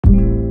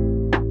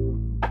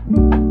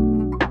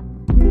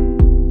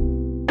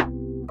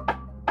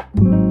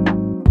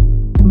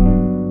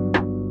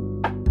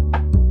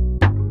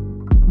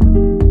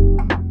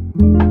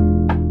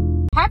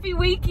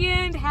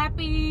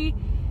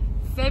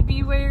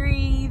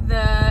February the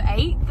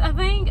 8th, I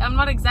think. I'm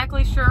not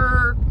exactly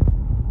sure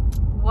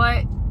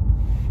what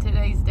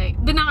today's date.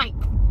 The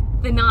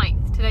 9th. The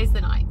 9th. Today's the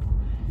 9th.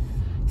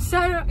 So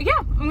yeah,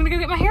 I'm gonna go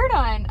get my hair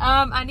done.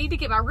 I need to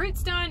get my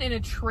roots done and a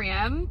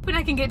trim, but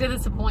I can get to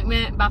this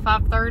appointment by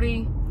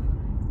 5:30.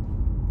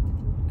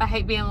 I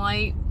hate being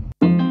late.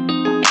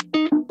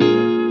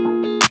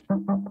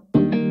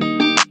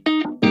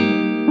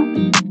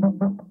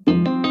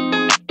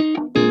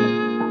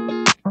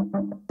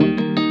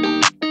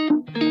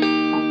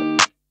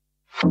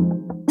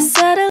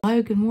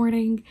 Hello, good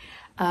morning.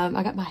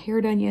 I got my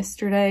hair done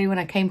yesterday when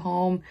I came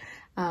home.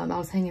 I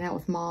was hanging out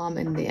with Mom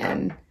and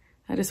then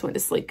I just went to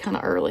sleep kind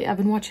of early. I've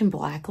been watching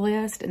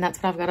Blacklist and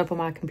that's what I've got up on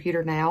my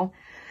computer now.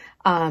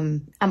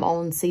 I'm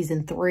on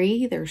season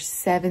 3. There's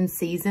 7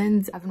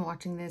 seasons. I've been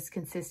watching this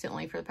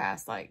consistently for the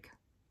past like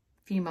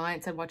few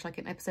months. I'd watch like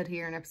an episode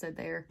here, an episode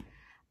there.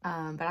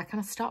 But I kind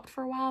of stopped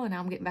for a while and now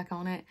I'm getting back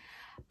on it.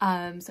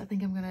 So I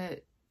think I'm gonna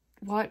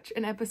watch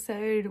an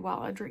episode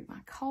while I drink my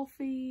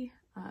coffee.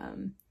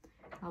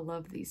 I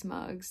love these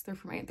mugs. They're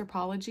from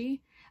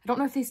Anthropology. I don't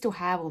know if they still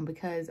have them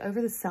because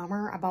over the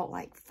summer I bought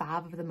like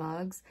 5 of the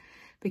mugs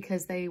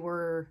because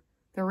they're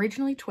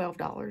originally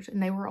 $12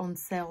 and they were on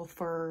sale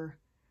for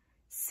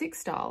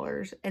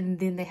 $6 and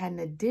then they had an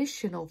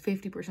additional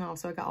 50% off,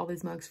 so I got all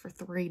these mugs for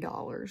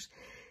 $3.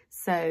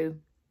 So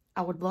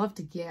I would love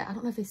to get, I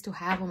don't know if they still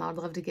have them, I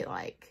would love to get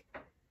like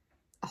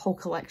a whole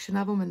collection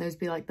of them and those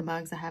be like the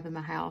mugs I have in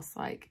my house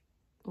like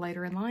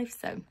later in life,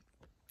 so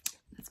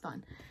that's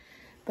fun.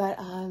 But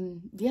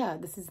yeah,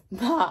 this is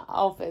my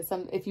office.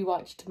 If you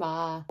watched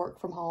my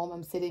work from home,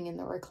 I'm sitting in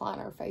the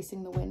recliner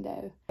facing the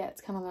window. Yeah, it's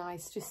kind of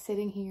nice just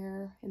sitting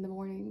here in the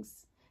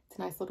mornings. It's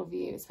a nice little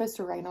view. It's supposed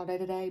to rain all day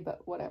today,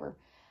 but whatever.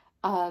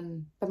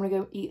 I'm gonna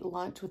go eat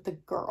lunch with the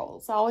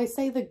girls. I always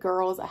say the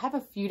girls. I have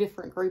a few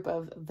different group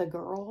of the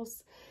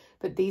girls,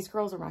 but these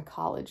girls are my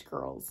college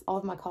girls. All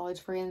of my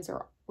college friends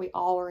we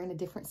all are in a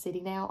different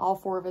city now. All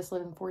 4 of us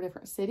live in 4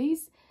 different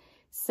cities.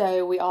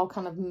 So we all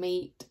kind of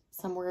meet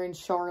somewhere in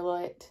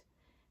Charlotte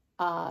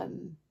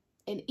and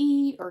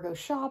eat or go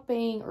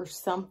shopping or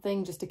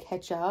something just to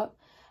catch up.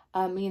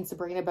 Me and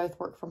Sabrina both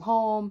work from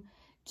home.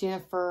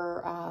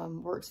 Jennifer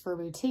works for a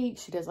boutique.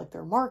 She does like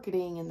their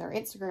marketing and their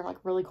Instagram,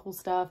 like really cool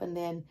stuff. And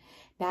then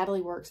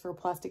Natalie works for a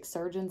plastic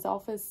surgeon's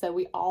office. So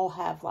we all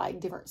have like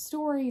different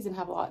stories and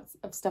have lots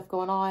of stuff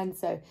going on.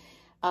 So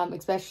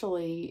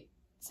especially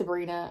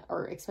Sabrina,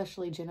 or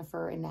especially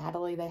Jennifer and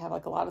Natalie, they have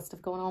like a lot of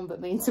stuff going on, but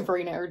me and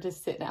Sabrina are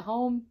just sitting at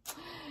home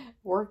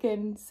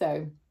working.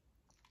 So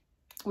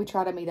we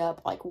try to meet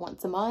up like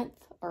once a month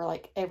or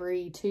like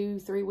every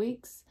 2-3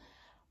 weeks.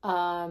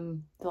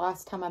 The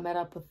last time I met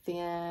up with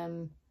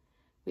them,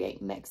 we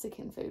ate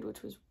Mexican food,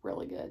 which was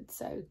really good.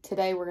 So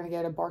today we're going to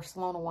go to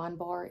Barcelona Wine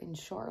Bar in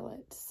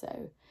Charlotte.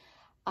 So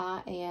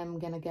I am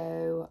going to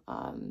go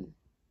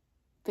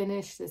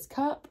finish this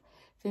cup,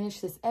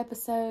 finish this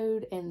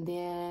episode, and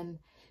then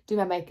do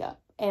my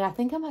makeup. And I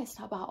think I might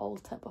stop by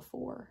Ulta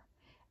before.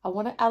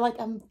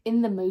 I'm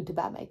in the mood to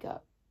buy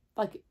makeup.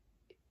 Like,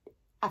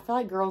 I feel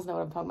like girls know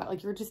what I'm talking about.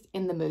 Like, you're just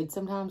in the mood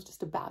sometimes just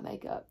to buy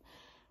makeup.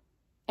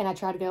 And I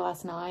tried to go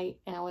last night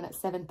and I went at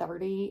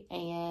 7:30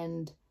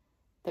 and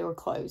they were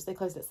closed. They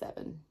closed at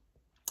 7.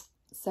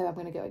 So I'm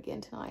going to go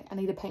again tonight. I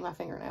need to paint my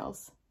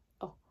fingernails.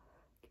 Oh,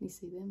 can you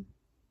see them?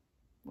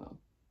 Well,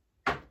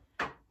 I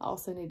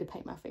also need to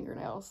paint my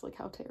fingernails. Look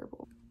how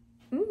terrible.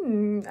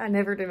 I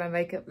never do my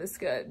makeup this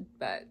good,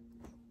 but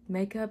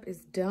makeup is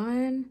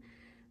done.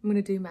 I'm going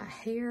to do my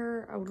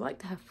hair. I would like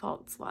to have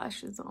false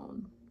lashes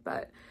on,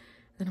 but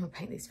then I'm going to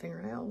paint these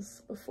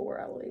fingernails before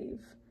I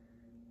leave.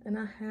 And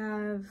I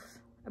have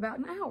about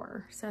an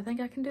hour, so I think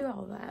I can do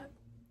all that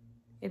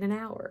in an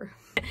hour.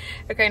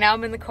 Okay, now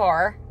I'm in the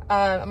car.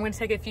 I'm going to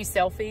take a few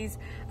selfies.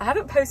 I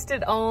haven't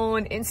posted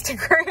on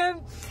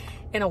Instagram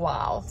in a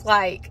while.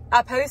 Like,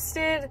 I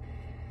posted,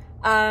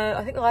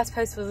 I think the last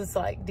post was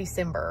like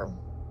December,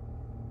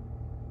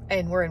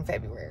 and we're in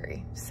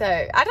February. So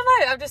I don't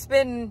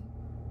know,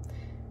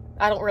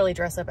 I don't really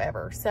dress up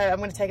ever. So I'm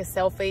going to take a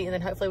selfie and then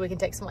hopefully we can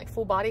take some like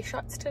full body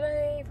shots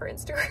today for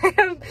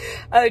Instagram.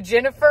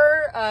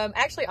 Jennifer,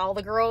 actually all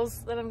the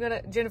girls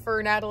that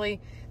Jennifer,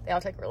 Natalie, they all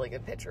take really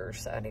good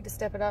pictures. So I need to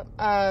step it up.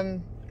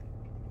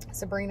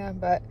 Sabrina,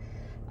 but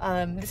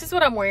this is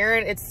what I'm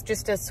wearing. It's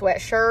just a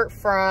sweatshirt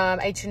from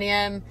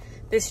H&M.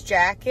 This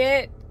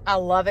jacket, I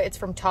love it. It's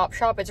from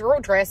Topshop. It's real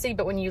dressy,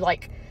 but when you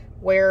like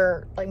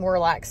wear like more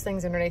relaxed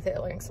things underneath it,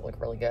 it makes it look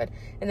really good.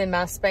 And then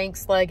my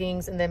Spanx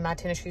leggings, and then my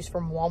tennis shoes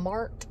from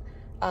Walmart.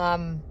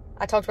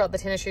 I talked about the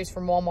tennis shoes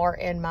from Walmart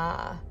in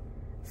my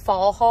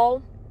fall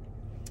haul.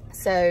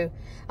 So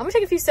I'm gonna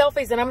take a few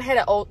selfies and I'm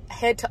gonna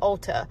head to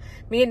Ulta.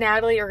 Me and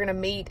Natalie are gonna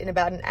meet in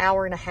about an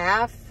hour and a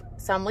half.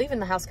 So I'm leaving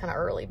the house kind of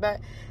early, but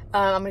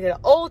I'm gonna go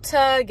to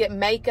Ulta, get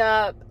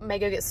makeup, may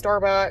go get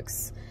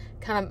Starbucks,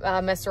 kind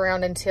of mess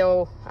around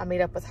until I meet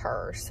up with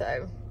her. So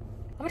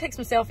I'm gonna take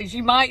some selfies.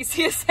 You might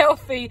see a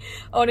selfie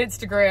on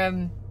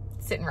Instagram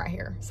sitting right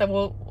here. So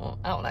well,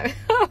 I don't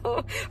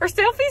know. Are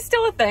selfies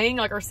still a thing?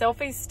 Like, are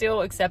selfies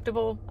still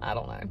acceptable? I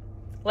don't know.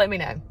 let me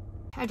know.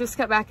 I just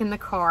got back in the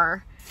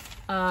car.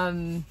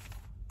 I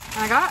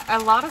got a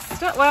lot of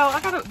stuff. Well, I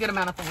got a good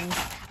amount of things.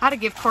 I had a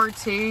gift card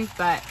too,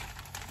 but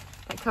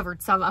that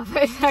covered some of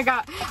it.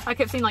 I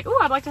kept seeing like, oh,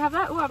 I'd like to have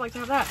that. Oh, I'd like to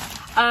have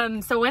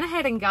that. So went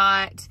ahead and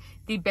got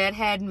the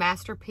Bedhead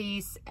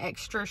Masterpiece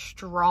Extra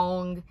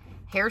Strong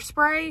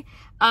Hairspray.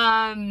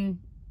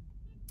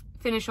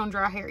 Finish on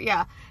dry hair.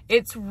 Yeah,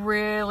 it's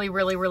really,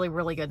 really, really,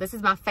 really good. This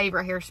is my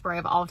favorite hairspray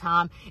of all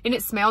time. And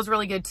it smells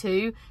really good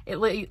too. It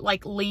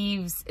like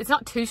leaves, it's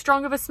not too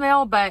strong of a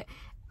smell, but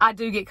I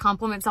do get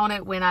compliments on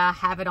it when I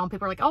have it on.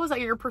 People are like, oh, is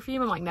that your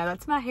perfume? I'm like, no,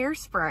 that's my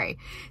hairspray.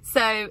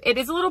 So it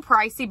is a little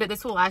pricey, but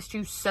this will last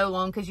you so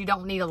long because you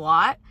don't need a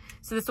lot.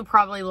 So this will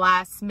probably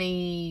last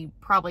me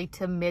probably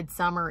to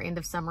midsummer, end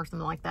of summer,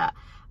 something like that.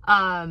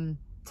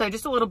 So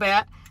just a little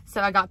bit. So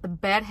I got the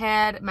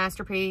Bedhead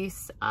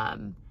Masterpiece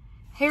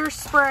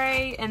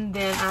hairspray, and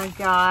then I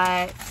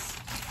got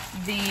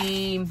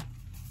the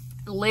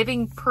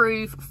Living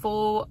Proof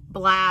Full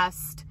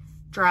Blast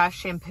Dry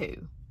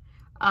Shampoo.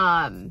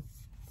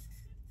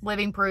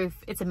 Living Proof,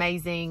 it's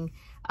amazing.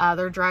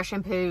 Their dry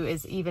shampoo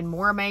is even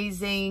more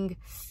amazing.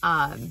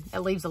 It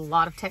leaves a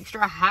lot of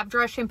texture. I have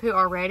dry shampoo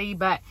already,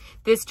 but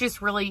this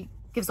just really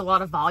gives a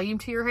lot of volume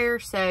to your hair.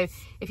 So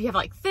if you have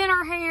like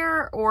thinner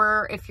hair,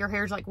 or if your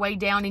hair's like way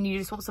down and you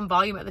just want some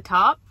volume at the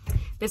top,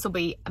 this will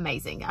be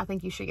amazing. I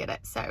think you should get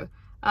it. So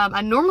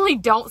I normally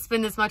don't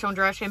spend this much on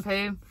dry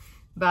shampoo,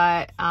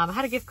 but I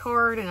had a gift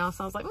card, and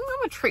also I was like, I'm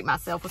gonna treat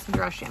myself with some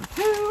dry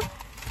shampoo.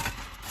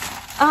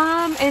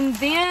 And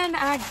then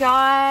I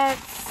got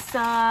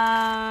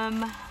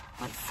some,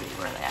 let's see,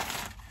 where are they at?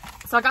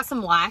 So I got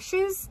some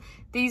lashes.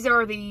 These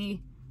are the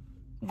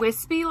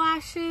wispy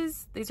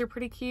lashes. These are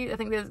pretty cute. I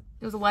think it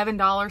was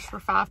 $11 for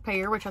 5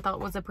 pair, which I thought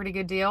was a pretty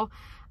good deal.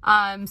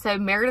 So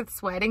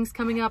Meredith's wedding's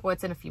coming up. Well,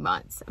 it's in a few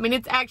months. I mean,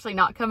 it's actually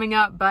not coming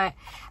up, but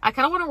I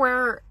kind of want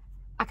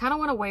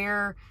to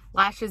wear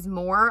lashes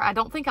more. I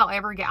don't think I'll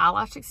ever get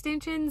eyelash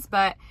extensions,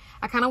 but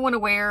I kind of want to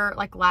wear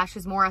like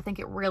lashes more. I think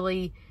it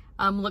really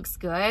looks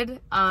good.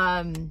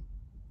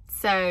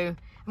 So I'm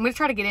gonna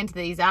try to get into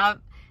these. I'm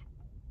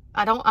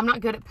not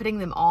good at putting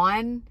them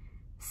on,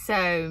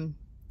 so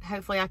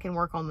hopefully I can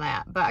work on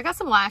that. But I got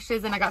some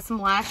lashes, and I got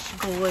some lash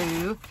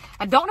glue.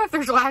 I don't know if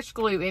there's lash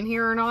glue in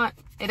here or not.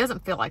 It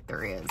doesn't feel like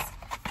there is.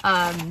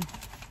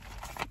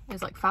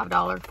 It's like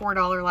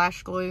 $4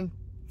 lash glue.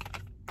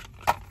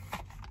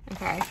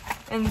 Okay,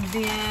 and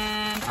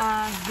then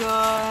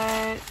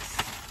I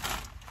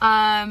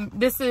got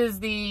this is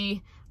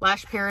the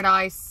Lash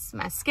Paradise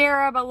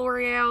mascara by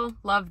L'Oreal.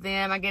 Love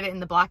them. I get it in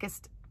the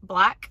blackest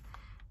black.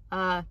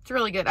 It's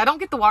really good. I don't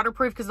get the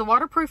waterproof because the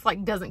waterproof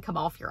like doesn't come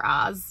off your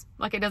eyes.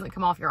 Like it doesn't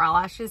come off your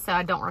eyelashes, so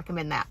I don't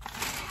recommend that.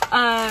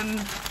 Got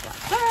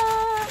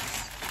that.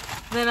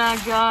 Then I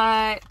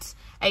got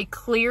a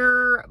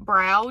clear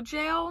brow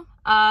gel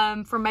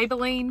from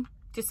Maybelline.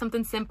 Just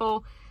something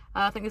simple.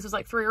 I think this was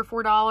like $3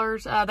 or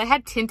 $4. They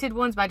had tinted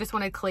ones, but I just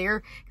wanted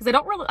clear because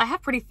I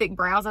have pretty thick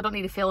brows. I don't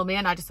need to fill them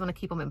in. I just want to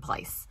keep them in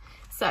place.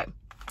 So,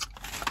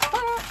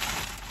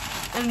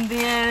 and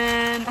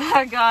then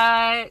I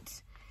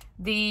got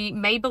the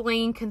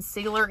Maybelline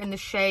concealer in the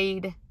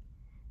shade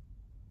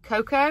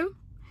Cocoa.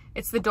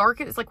 It's the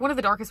darkest, it's like one of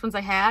the darkest ones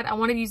I had. I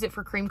want to use it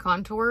for cream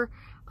contour.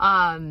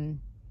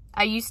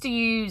 I used to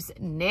use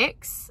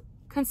NYX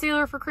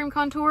concealer for cream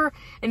contour,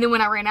 and then when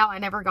I ran out, I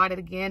never got it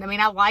again. I mean,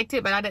 I liked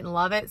it, but I didn't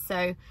love it.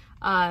 So,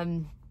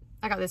 I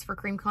got this for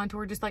cream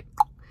contour, just like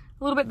a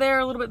little bit there,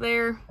 a little bit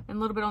there, and a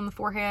little bit on the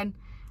forehead.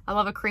 I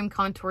love a cream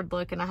contoured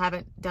look, and I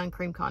haven't done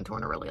cream contour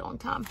in a really long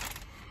time.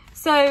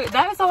 So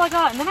that is all I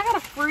got. And then I got a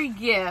free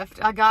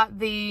gift. I got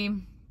the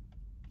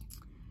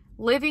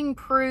Living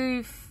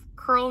Proof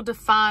Curl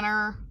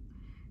Definer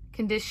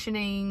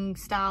Conditioning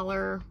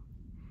Styler.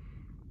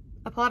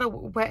 Apply to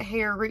wet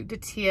hair, root to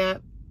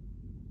tip.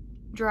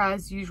 Dry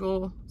as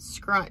usual.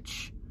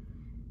 Scrunch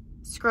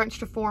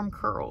to form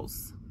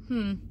curls.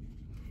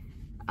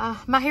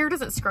 My hair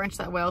doesn't scrunch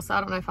that well, so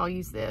I don't know if I'll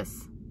use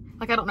this.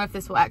 Like, I don't know if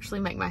this will actually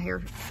make my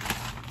hair,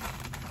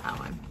 I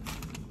don't know,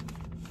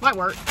 might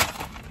work.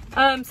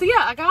 So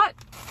yeah,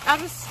 I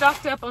just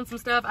stocked up on some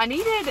stuff. I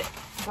needed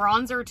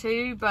bronzer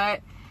too, but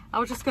I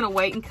was just gonna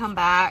wait and come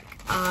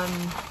back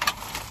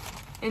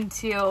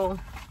until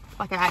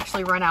like I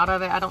actually run out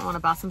of it. I don't want to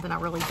buy something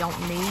I really don't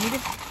need.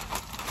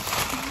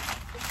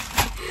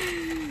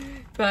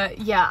 But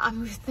yeah, I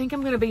think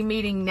I'm gonna be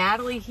meeting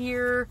Natalie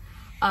here.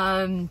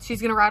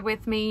 She's gonna ride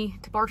with me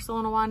to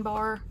Barcelona Wine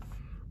Bar.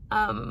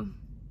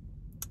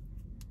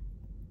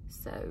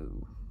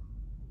 So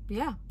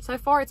yeah, so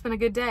far it's been a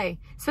good day.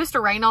 It's supposed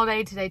to rain all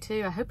day today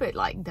too. I hope it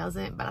like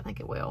doesn't, but I think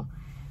it will.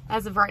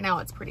 As of right now,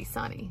 it's pretty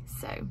sunny.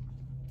 So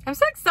I'm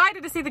so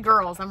excited to see the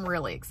girls. I'm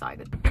really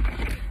excited.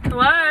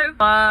 Hello.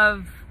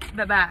 Love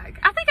the bag.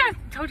 I think I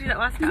told you that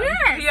last time.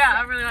 Yes. Yeah,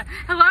 I really like.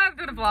 Hello, I'm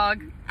doing a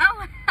vlog.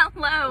 Oh,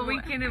 hello.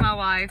 Weekend in my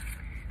life.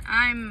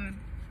 I'm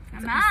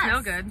a mess. You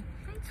smell good.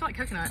 You smell like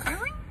coconut.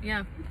 Really?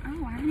 Yeah.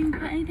 Oh, I haven't even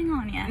put anything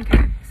on yet.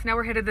 Okay. So now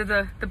we're headed to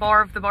the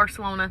bar of the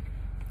Barcelona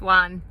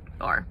Wine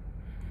Bar.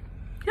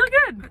 Feel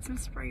good. Put some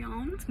spray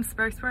on. Some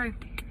spray.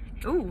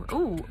 Ooh.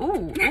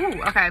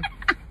 Okay,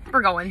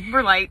 we're going.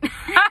 We're late.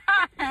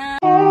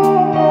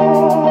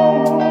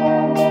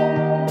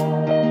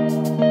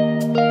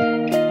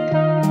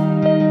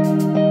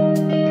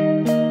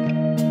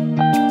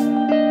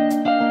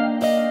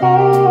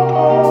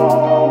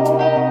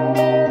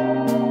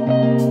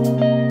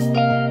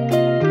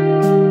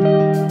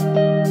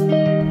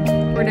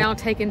 We're now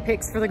taking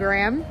pics for the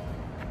gram.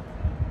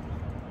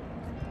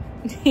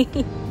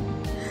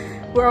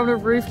 We're on a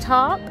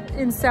rooftop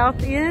in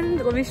South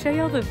End. Let me show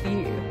y'all the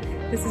view.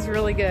 This is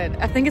really good.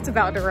 I think it's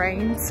about to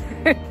rain, so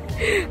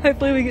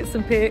hopefully we get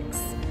some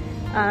pics.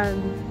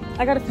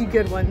 I got a few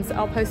good ones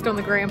I'll post on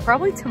the gram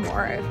probably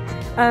tomorrow.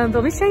 But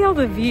let me show y'all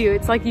the view.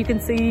 It's like you can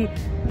see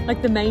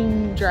like the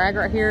main drag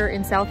right here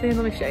in South End.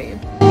 Let me show you.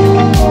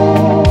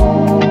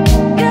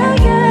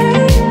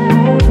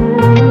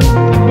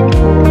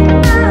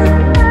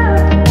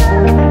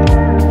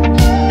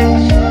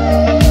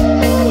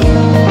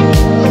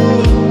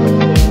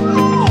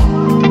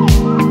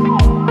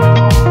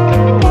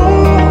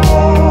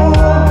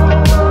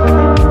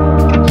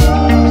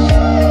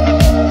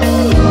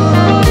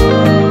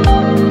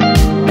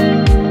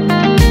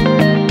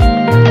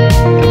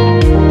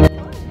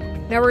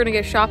 Now we're gonna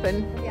go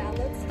shopping. Yeah,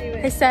 let's do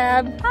it. Hey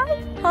Sab.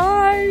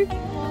 Hi.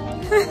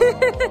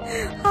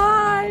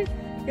 Hi.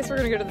 Guess we're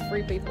gonna go to the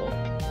Free People.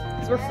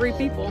 Because we're free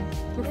people.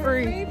 We're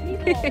free.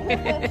 Good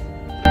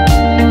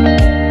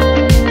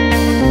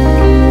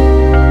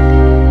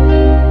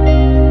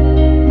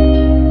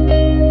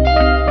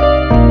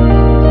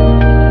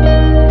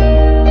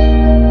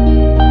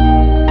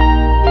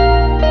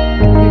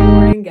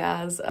morning,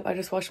 guys. I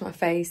just washed my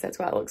face. That's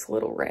why it looks a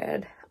little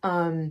red.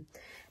 And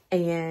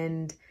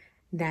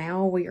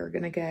now we are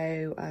gonna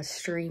go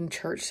stream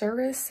church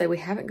service. So we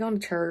haven't gone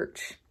to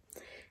church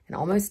in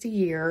almost a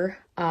year.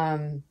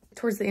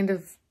 Towards the end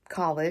of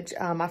college,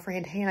 my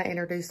friend Hannah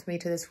introduced me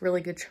to this really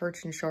good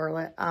church in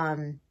Charlotte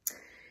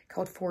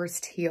called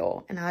Forest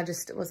Hill. And I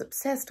just was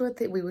obsessed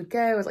with it. We would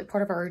go, it was like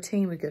part of our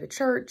routine. We'd go to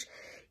church,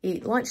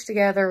 eat lunch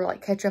together,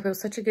 like catch up. It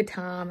was such a good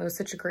time. It was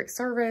such a great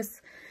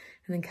service.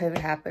 And then COVID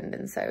happened.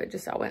 And so it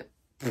just all went.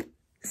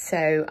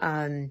 So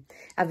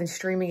I've been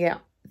streaming it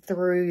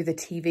through the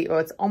TV. Well,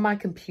 it's on my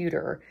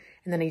computer,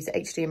 and then I use the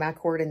HDMI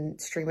cord and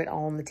stream it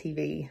on the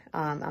TV.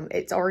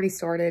 It's already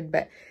started,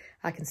 but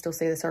I can still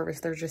see the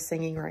service. They're just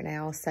singing right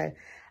now. So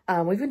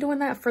we've been doing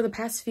that for the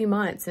past few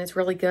months, and it's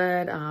really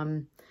good.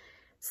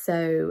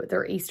 So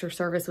their Easter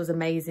service was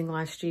amazing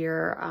last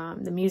year.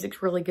 The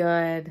music's really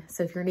good.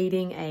 So if you're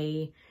needing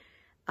a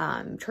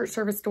church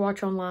service to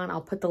watch online,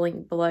 I'll put the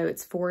link below.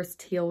 It's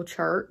Forest Hill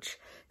Church.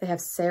 They have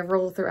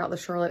several throughout the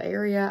Charlotte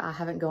area. I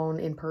haven't gone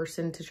in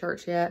person to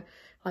church yet,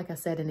 like I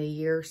said, in a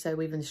year. So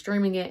we've been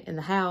streaming it in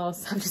the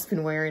house. I've just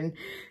been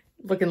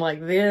looking like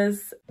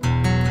this.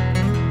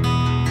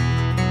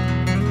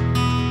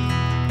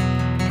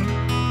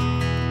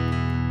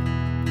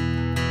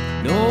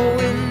 No,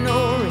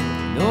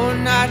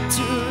 not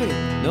to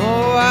it.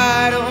 No,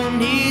 I don't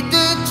need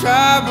the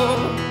trouble.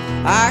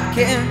 I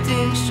can't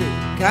think straight,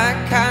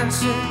 can't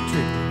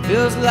concentrate.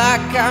 Feels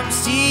like I'm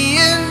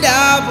seeing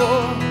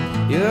double.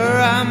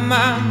 You're on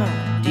my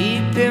mind,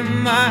 deep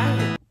in my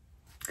head.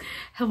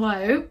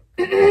 Hello.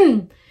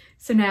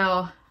 So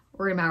now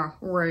we're in my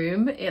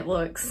room. It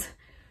looks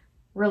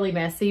really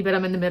messy, but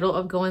I'm in the middle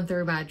of going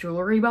through my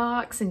jewelry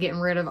box and getting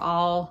rid of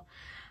all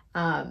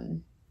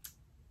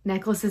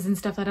necklaces and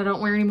stuff that I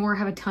don't wear anymore. I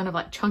have a ton of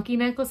like chunky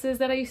necklaces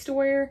that I used to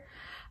wear.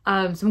 So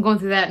I'm going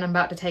through that, and I'm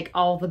about to take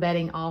all the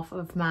bedding off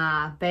of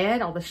my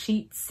bed, all the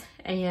sheets,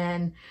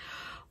 and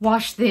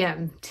wash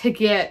them to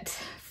get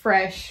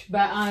fresh.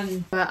 But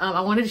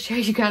I wanted to show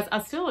you guys,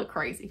 I still look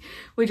crazy.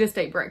 We just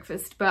ate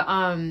breakfast, but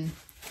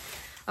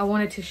I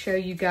wanted to show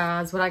you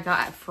guys what I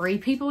got at Free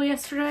People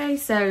yesterday.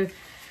 So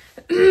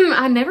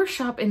I never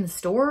shop in the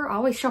store. I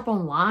always shop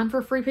online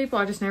for Free People.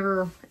 I just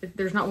never,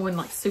 there's not one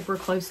like super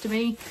close to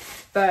me,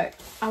 but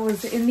I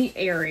was in the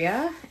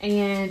area,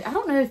 and I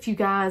don't know if you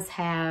guys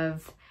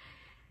have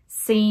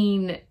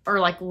seen or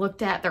like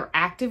looked at their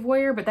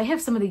activewear, but they have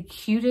some of the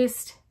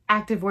cutest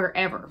activewear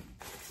ever.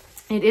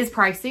 It is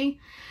pricey,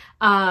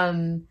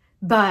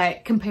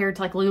 but compared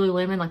to like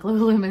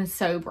Lululemon is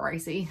so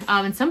pricey.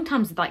 And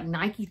sometimes like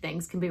Nike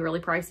things can be really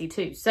pricey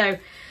too. So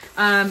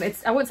I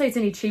wouldn't say it's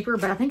any cheaper,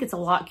 but I think it's a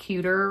lot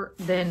cuter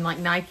than like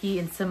Nike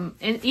and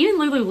even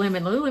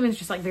Lululemon. Lululemon is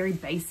just like very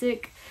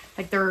basic,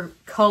 like their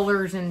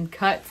colors and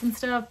cuts and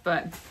stuff,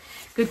 but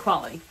good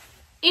quality.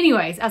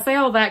 Anyways, I say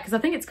all that because I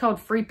think it's called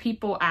Free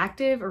People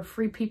Active or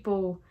Free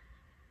People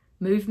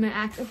Movement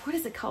Active. What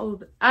is it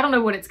called? I don't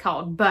know what it's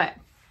called, but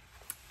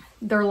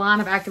their line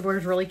of activewear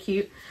is really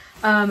cute.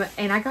 And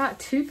I got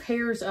 2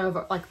 pairs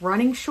of like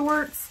running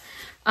shorts,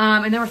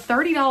 and they were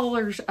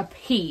 $30 a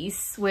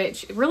piece,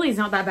 which really is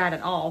not that bad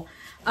at all.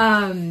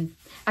 I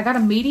got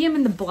a medium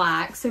in the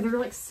black, so they're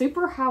like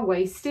super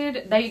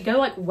high-waisted. They go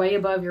like way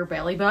above your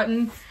belly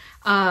button.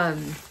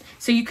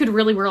 So you could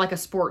really wear like a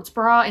sports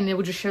bra and it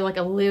would just show like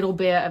a little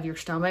bit of your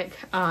stomach.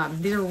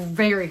 These are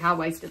very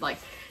high-waisted, like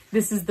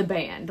this is the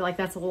band. Like,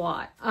 that's a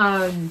lot.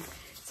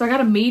 So I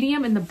got a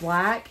medium in the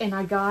black, and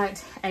I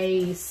got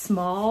a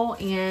small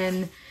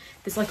in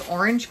this like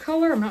orange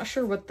color. I'm not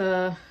sure what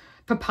the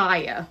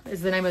papaya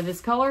is the name of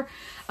this color.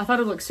 I thought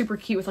it looked super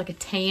cute with like a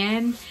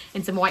tan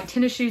and some white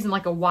tennis shoes and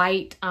like a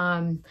white,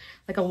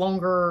 like a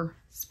longer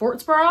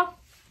sports bra.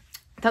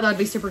 I thought that'd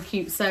be super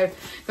cute. So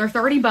they're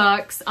 30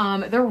 bucks.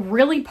 They're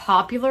really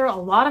popular. A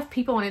lot of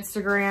people on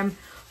Instagram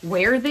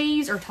wear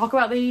these or talk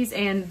about these,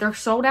 and they're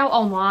sold out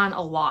online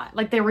a lot.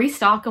 Like, they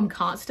restock them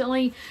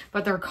constantly,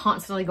 but they're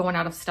constantly going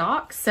out of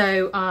stock.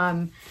 So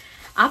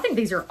I think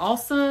these are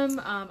awesome.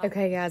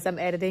 Okay guys, I'm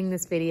editing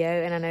this video,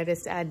 and I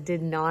noticed I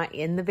did not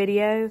end the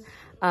video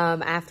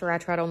after I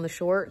tried on the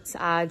shorts.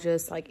 I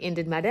just like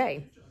ended my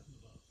day.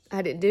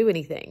 I didn't do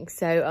anything.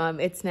 So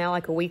it's now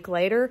like a week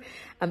later.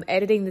 I'm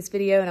editing this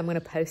video and I'm going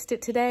to post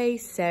it today.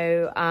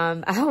 So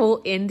I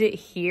will end it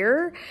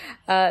here.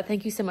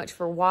 Thank you so much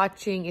for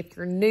watching. If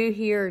you're new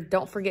here,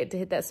 don't forget to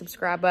hit that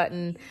subscribe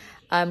button.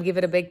 Give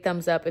it a big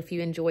thumbs up if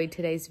you enjoyed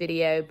today's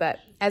video. But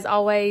as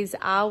always,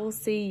 I will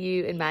see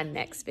you in my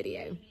next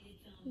video.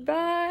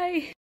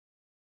 Bye.